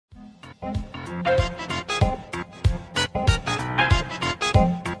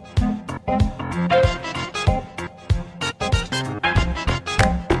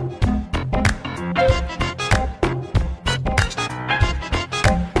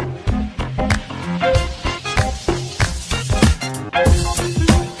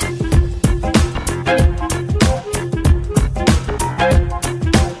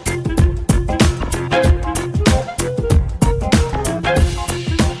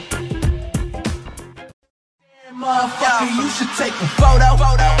should take a photo.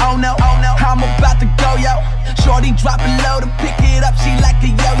 Oh no, I'm about to go, yo. Shorty drop it low to pick it up, she like a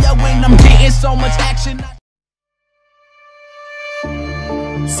yo-yo. And I'm getting so much action.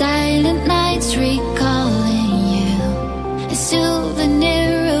 Silent nights recalling you, a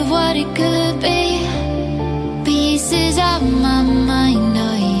souvenir of what it could be. Pieces of my mind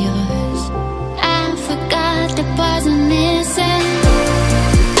are yours. I forgot the parts I'm missing.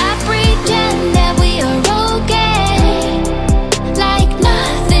 I pretend that we are okay, like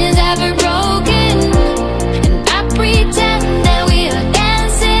nothing's ever broken. And I pretend that we are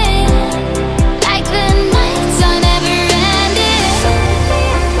dancing, like the nights are never ending.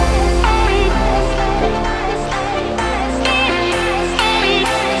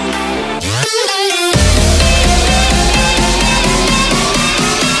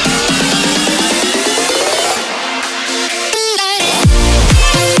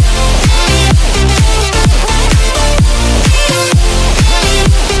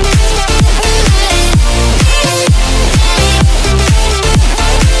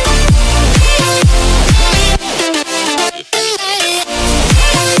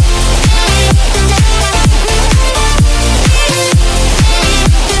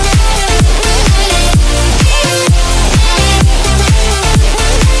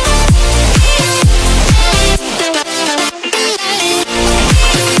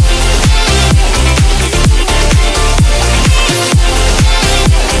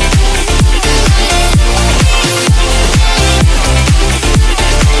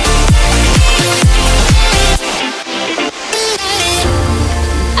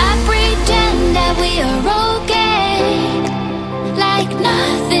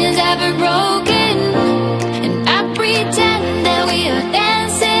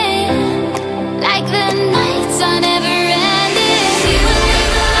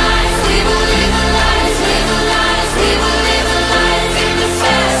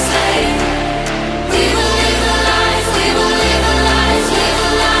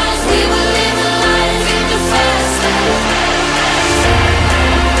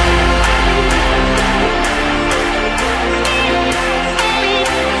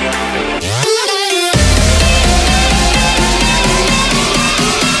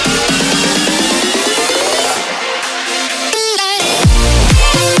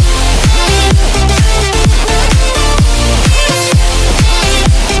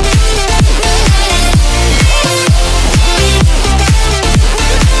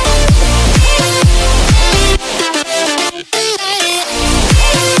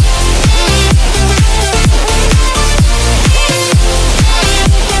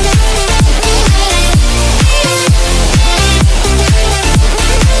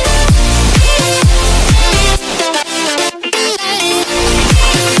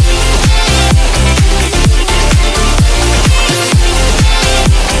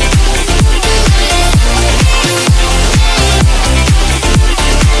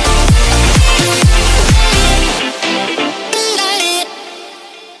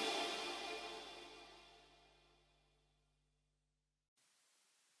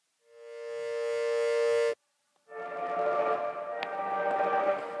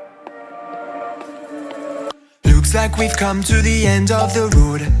 Looks like we've come to the end of the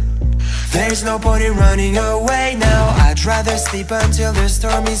road. There's no point in running away now. I'd rather sleep until the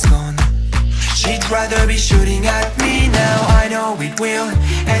storm is gone. She'd rather be shooting at me now. I know it will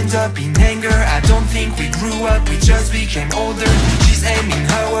end up in anger. I don't think we grew up, we just became older. She's aiming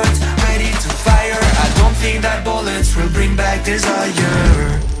her words, ready to fire. I don't think that bullets will bring back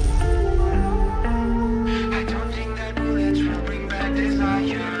desire. I don't think that bullets will bring back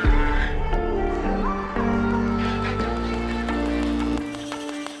desire.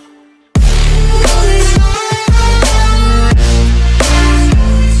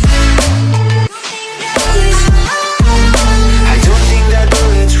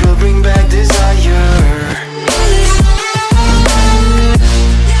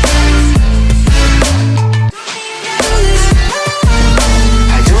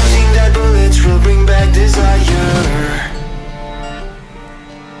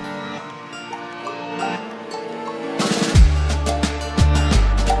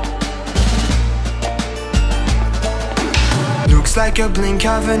 Looks like a blink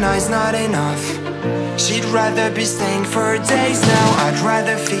of an eye's not enough. She'd rather be staying for days now. I'd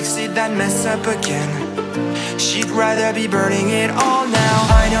rather fix it than mess up again. She'd rather be burning it all now.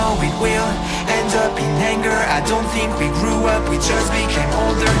 I know it will end up in anger. I don't think we grew up, we just became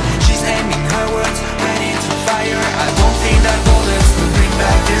older. She's aiming her words, ready to fire. I don't think that bullets will bring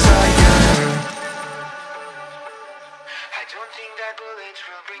back desire. I don't think that bullets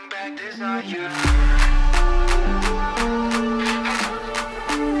will bring back desire.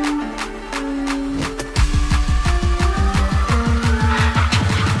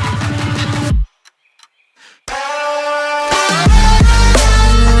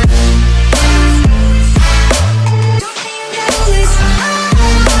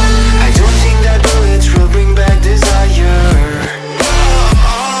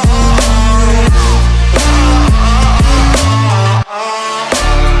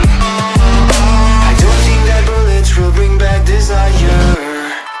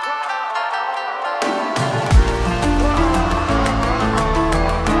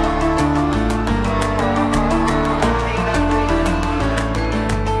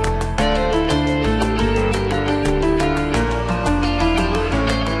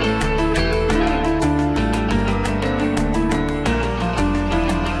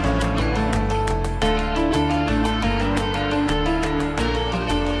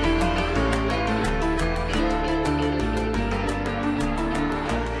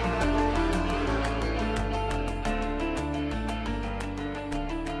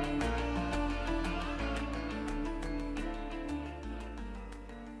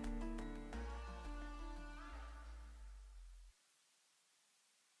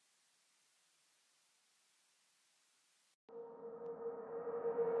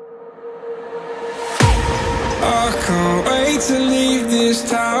 to leave this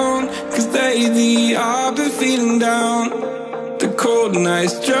town, cause lately I've been feeling down. The cold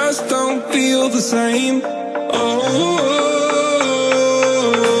nights just don't feel the same. Oh,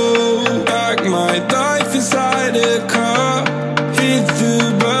 like my life inside a car, hit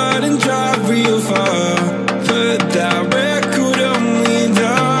the button, drive real far, but that record only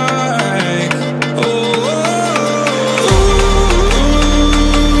die. Oh,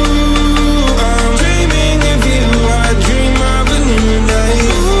 I'm dreaming of you, I dream of a new night.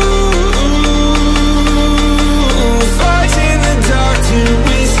 Fight in the dark till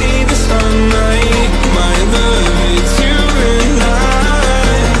we see the sunlight. My love, it's you and I.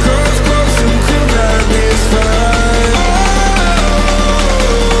 Cross close and could light this fire.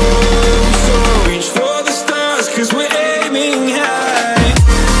 So reach for the stars, cause we're aiming high.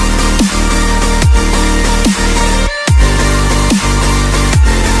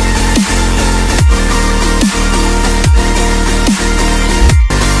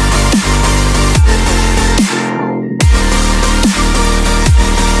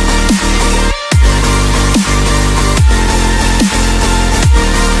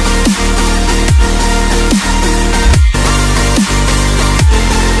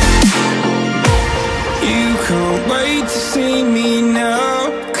 You can't wait to see me now,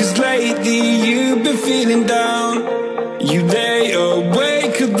 cause lately you've been feeling down. You lay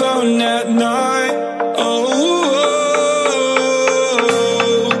awake alone at night. Oh,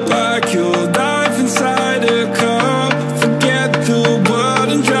 like your life inside a car. Forget the world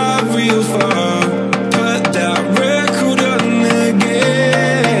and drive real far, put that record on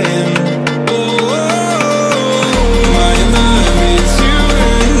again. Oh, my love, it's you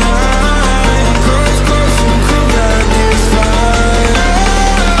and I. Cross close and could light this fire.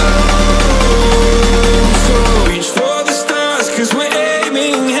 So reach for the stars, cause we're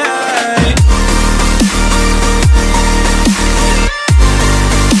aiming high.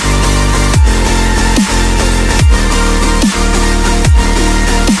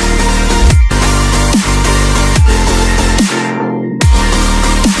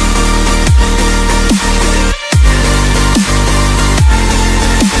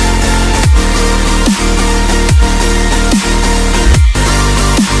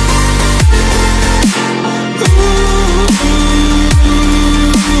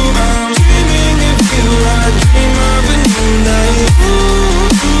 I'm dreaming of you, I dream of a new night.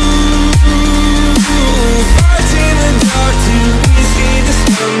 Fight in the dark till we see the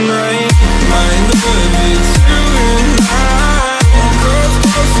sunlight. My love, it's you and I. Cross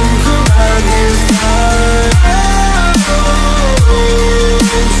close and could light this fire.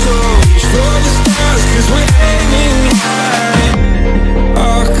 So reach for the stars, cause we're aiming high.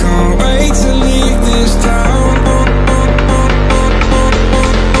 I can't wait to leave this town.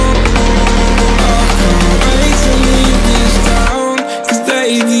 I can't wait to leave this town, cause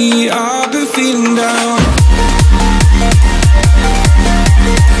lately I've been feeling down.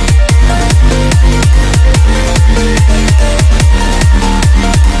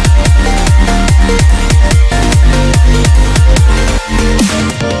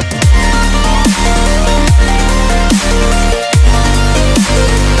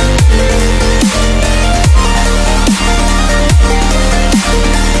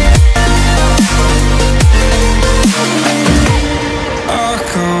 I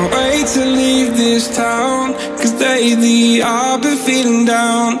can't wait to leave this town, cause lately I've been feeling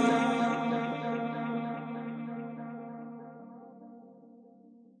down.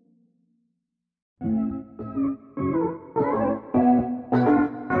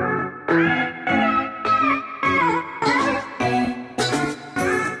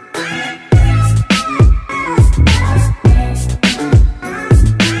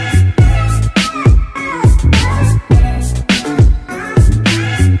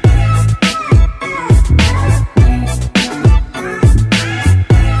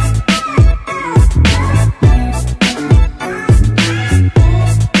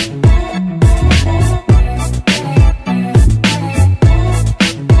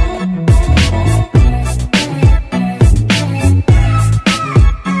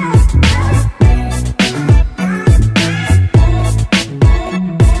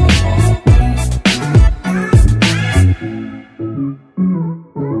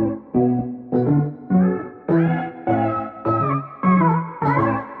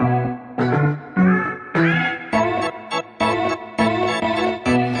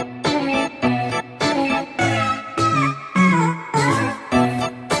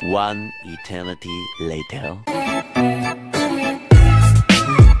 One eternity later.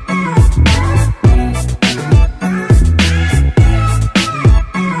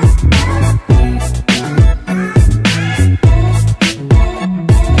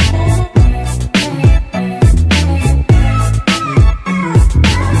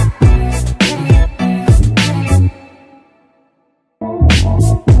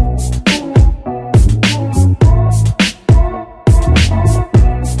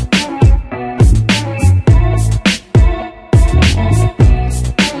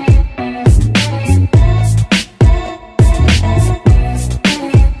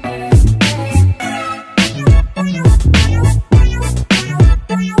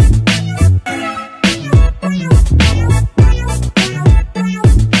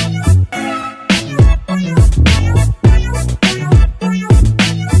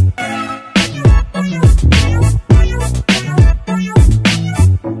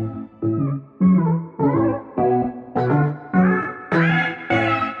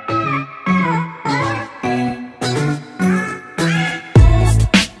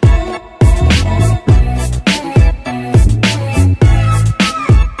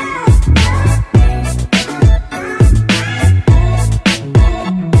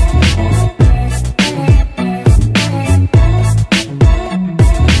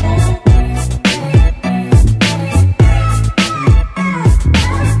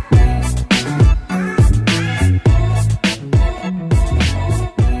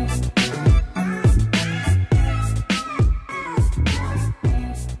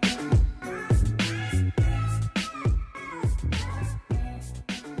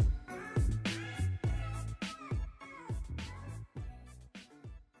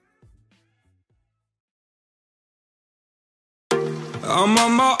 I'm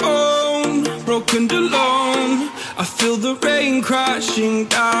on my own, broken and alone. I feel the rain crashing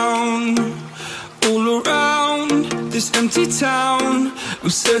down all around this empty town. I'm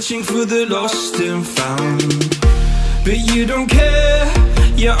searching for the lost and found, but you don't care,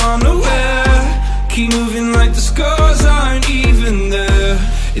 you're unaware. Keep moving like the scars aren't even there.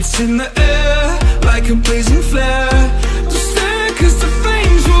 It's in the air like a blazing flare. Don't stare cause the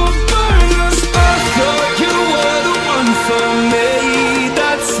flames will burn us. I thought you were the one for me,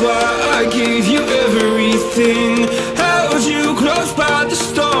 that's why I gave you everything. Held you close by the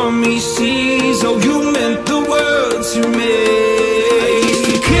stormy seas. Oh, you meant the world to me. I used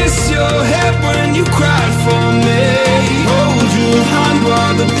to kiss your head when you cried for me, hold your hand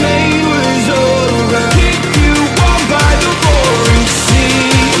while the pain was over, keep you warm by the roaring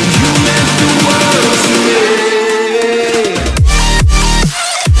sea. Oh, you meant the world to me.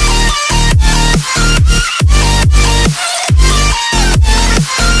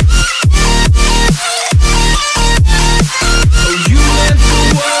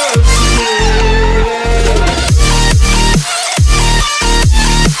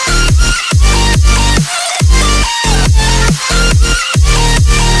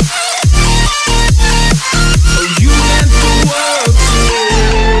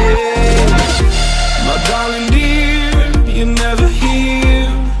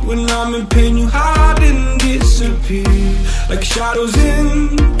 Like shadows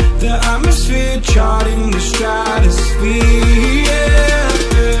in the atmosphere, charting the stratosphere.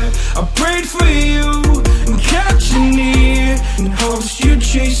 Yeah. I prayed for you and kept you near in hopes you'd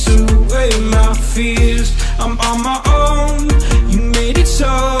chase away my fears. I'm on my own, you made it so,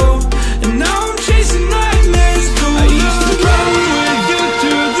 and now I'm chasing nightmares. I used to run with you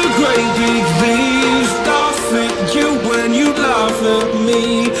through the great big leaves, laugh at you when you laugh at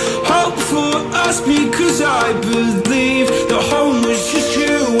me. Hope for us because I believe the home was just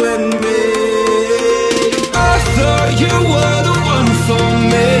you and me. I thought you were the one for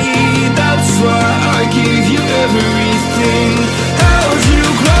me, that's why I gave you everything. Held you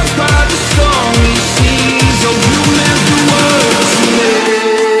close by the stormy seas. Oh, you meant the world to me.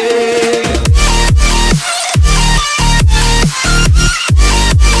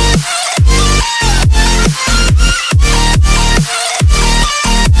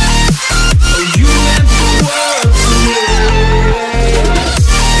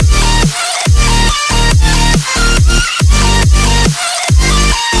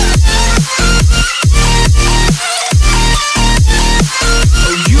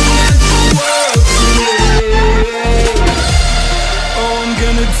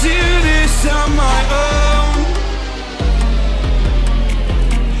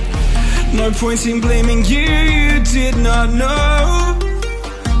 No point in blaming you, you did not know.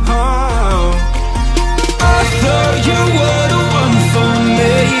 Oh, I thought you were the one for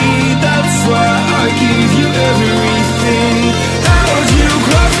me, that's why I gave you everything. Held you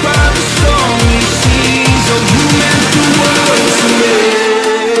close by the stormy seas. Oh, you meant the world to me.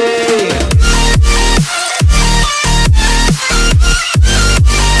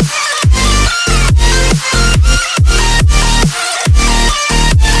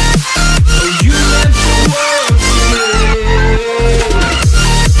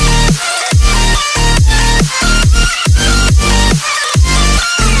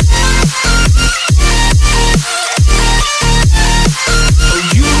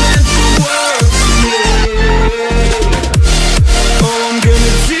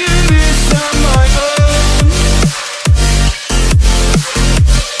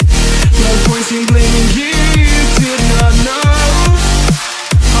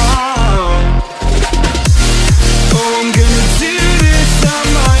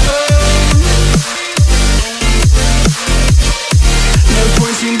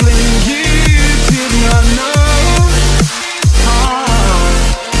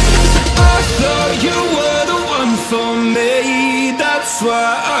 That's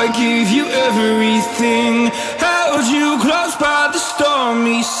why I gave you everything. Held you close by the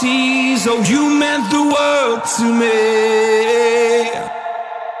stormy seas. Oh, you meant the world to me.